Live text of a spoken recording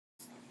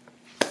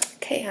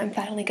Okay, I'm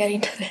finally getting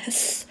to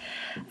this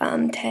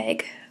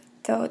tag,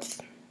 though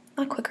it's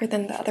not quicker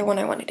than the other one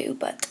I want to do,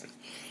 but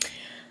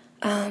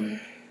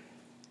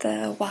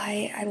the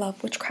Why I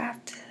Love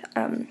Witchcraft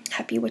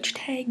Happy Witch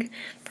tag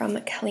from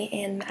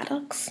Kellyanne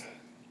Maddox.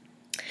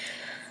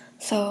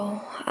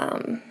 So,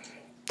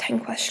 10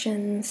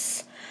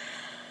 questions.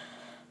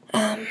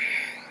 1,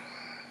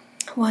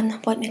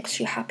 what makes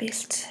you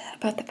happiest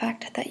about the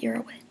fact that you're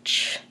a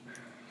witch?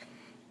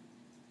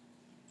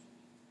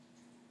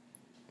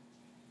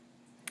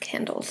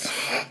 Candles.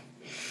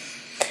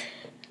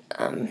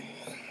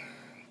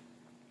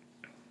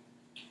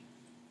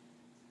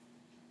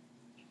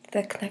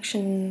 The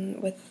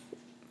connection with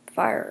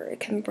fire, it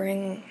can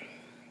bring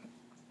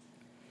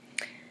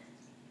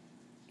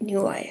new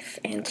life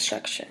and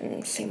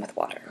destruction. Same with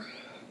water.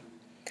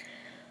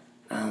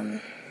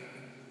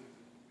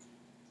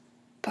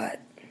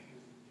 But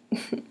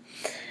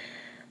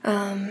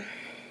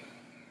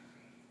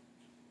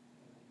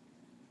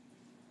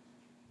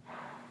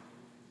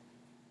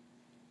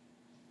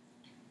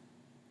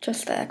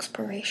just the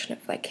exploration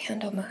of like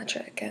candle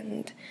magic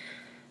and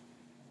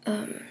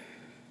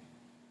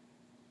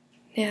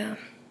yeah.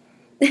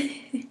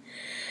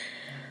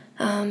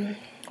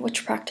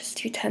 Which practice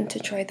do you tend to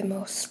enjoy the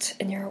most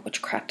in your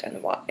witchcraft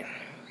and why?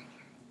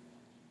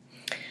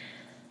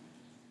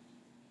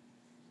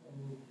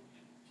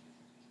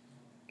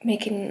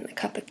 Making a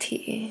cup of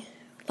tea,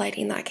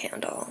 lighting that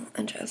candle,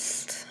 and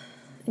just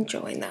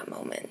enjoying that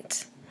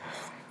moment.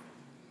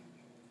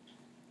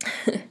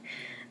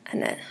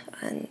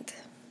 and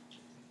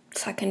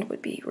second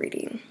would be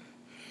reading.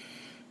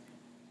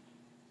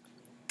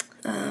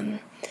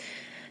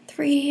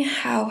 3,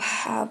 how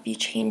have you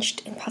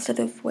changed in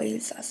positive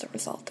ways as a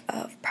result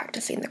of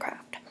practicing the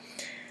craft?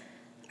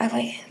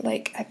 I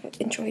I've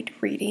enjoyed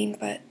reading,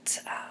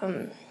 but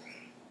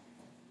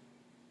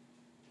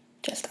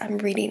I'm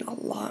reading a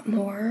lot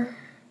more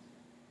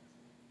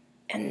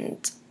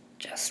and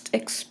just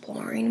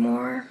exploring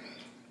more.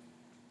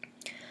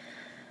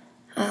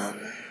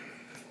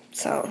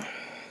 So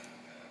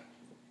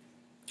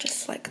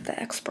just like the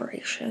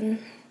exploration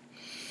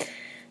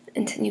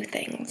into new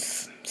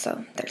things.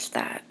 So there's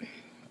that.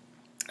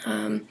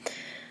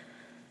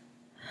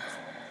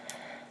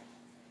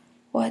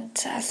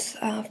 What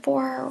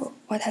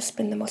has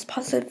been the most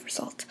positive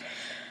result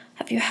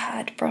have you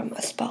had from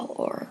a spell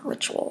or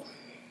ritual?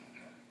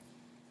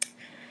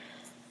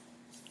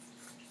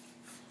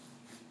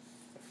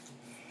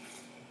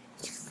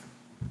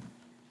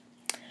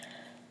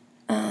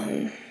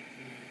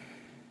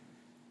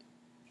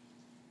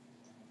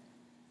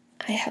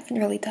 I haven't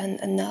really done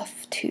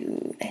enough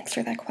to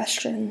answer that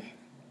question.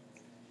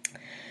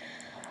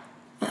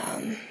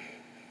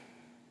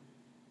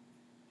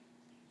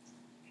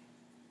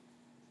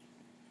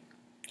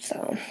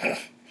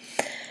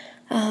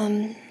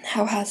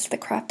 How has the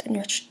craft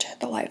enriched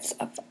the lives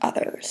of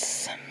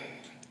others?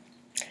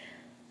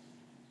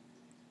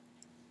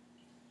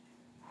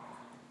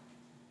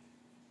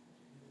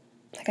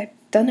 Like,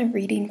 I've done a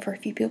reading for a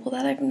few people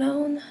that I've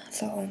known,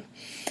 so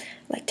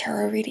like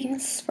tarot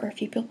readings for a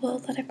few people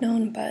that I've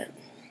known, but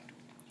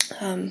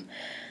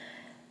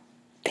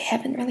they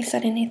haven't really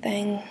said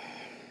anything.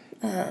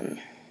 My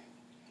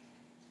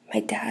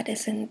dad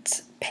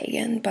isn't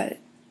pagan, but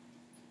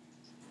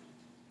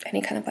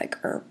any kind of like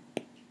herb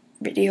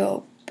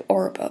video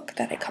or a book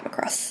that I come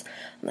across,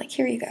 I'm like,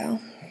 here you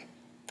go.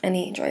 And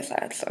he enjoys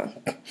that, so.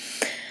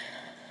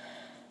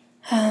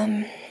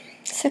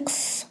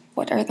 6,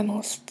 what are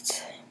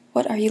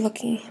you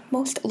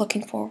most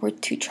looking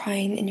forward to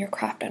trying in your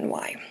craft and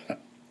why?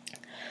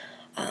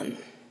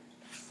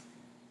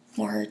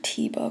 More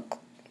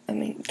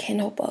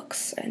candle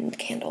books and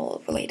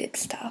candle related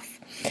stuff.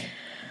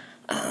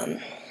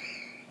 I'm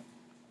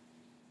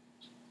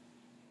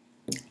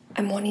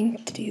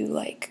wanting to do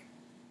like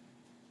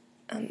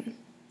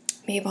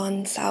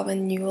Mavon,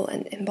 Samhain, Yule,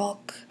 and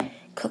Imbolc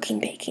cooking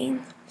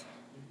baking.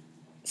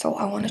 So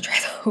I want to try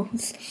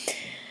those.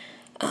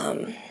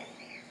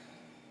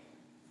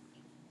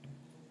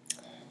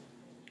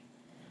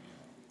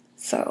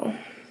 So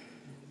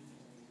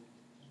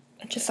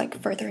I'm just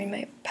like furthering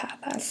my path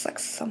as like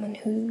someone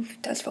who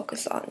does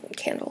focus on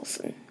candles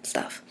and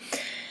stuff.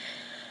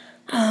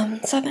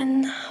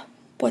 7,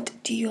 what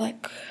do you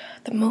like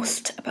the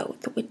most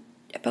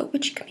about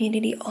witch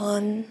community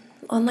online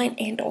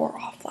and or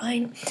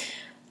offline?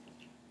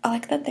 I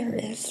like that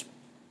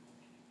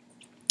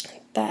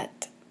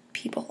that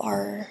people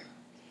are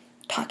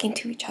talking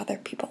to each other,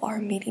 people are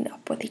meeting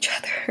up with each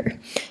other,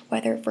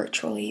 whether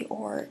virtually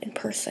or in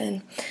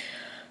person.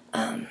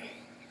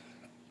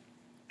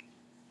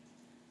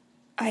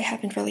 I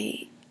haven't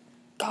really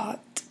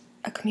got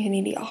a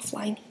community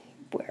offline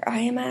where I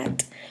am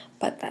at,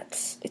 but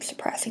it's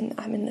surprising.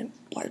 I'm in a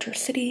larger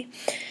city,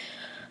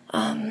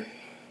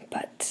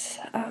 but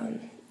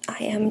I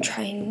am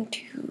trying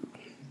to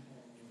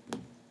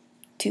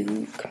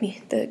do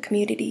the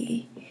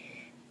community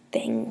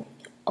thing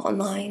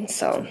online,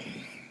 so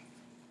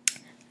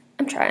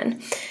I'm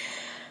trying.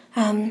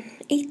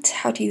 8,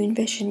 how do you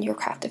envision your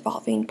craft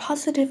evolving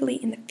positively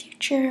in the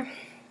future?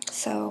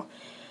 So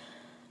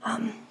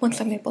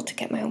once I'm able to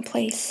get my own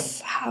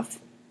place, have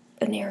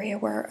an area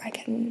where I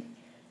can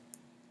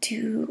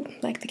do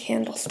like the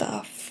candle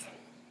stuff,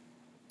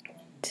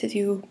 to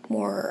do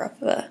more of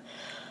the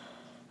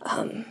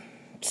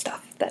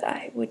stuff that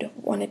I would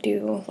want to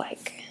do,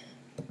 like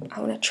I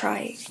want to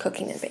try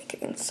cooking and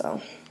baking.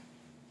 So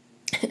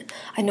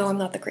I know I'm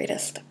not the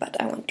greatest, but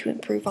I want to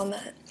improve on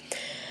that.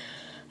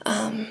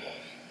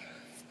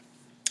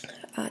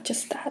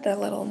 Just add a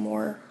little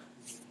more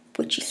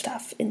witchy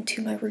stuff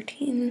into my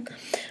routine,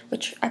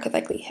 which I could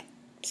likely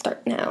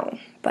start now,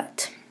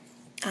 but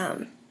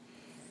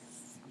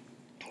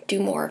do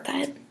more of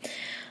that.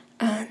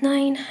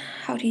 9,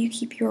 how do you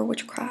keep your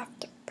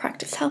witchcraft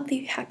practice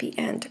healthy, happy,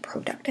 and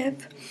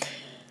productive?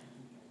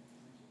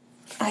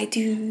 I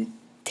do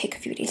take a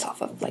few days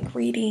off of like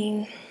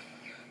reading.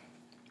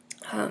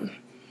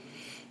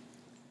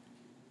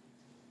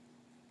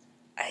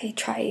 I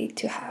try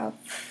to have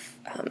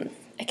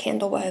a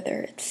candle,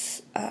 whether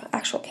it's an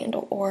actual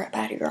candle or a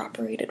battery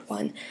operated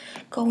one,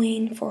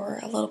 going for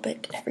a little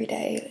bit every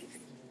day.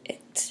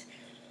 It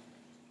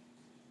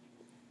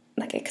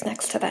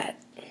connects to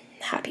that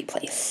happy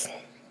place.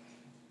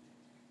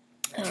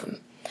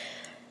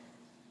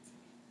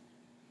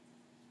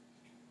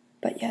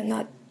 But yeah,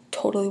 not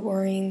totally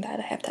worrying that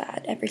I have to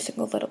add every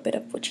single little bit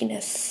of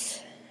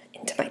witchiness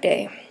into my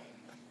day.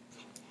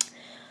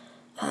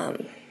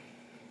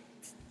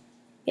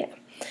 Yeah.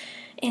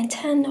 And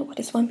 10, what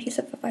is one piece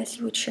of advice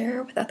you would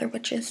share with other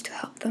witches to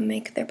help them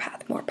make their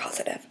path more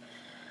positive?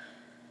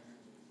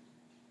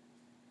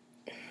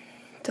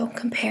 Don't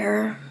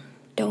compare.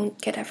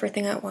 Don't get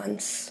everything at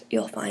once.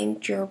 You'll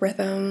find your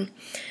rhythm,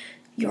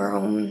 your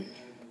own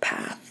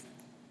path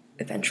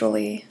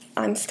eventually.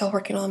 I'm still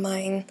working on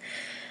mine.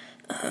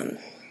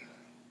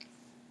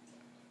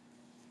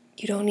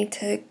 You don't need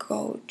to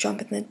go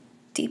jump in the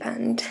deep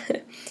end.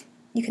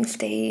 You can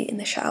stay in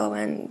the shallow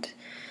end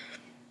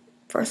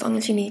for as long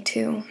as you need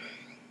to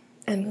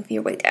and move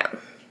your way down.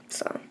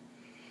 So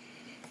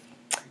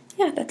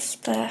yeah, that's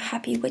the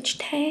Happy Witch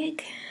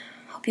tag.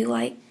 Hope you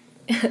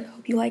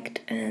liked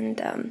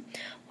and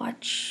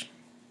watch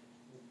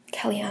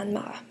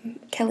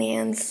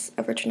Kellyanne's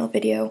original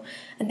video,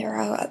 and there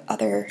are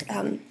other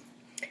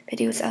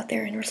videos out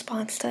there in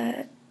response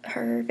to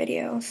her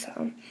video.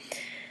 So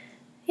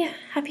yeah,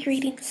 happy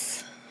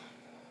readings.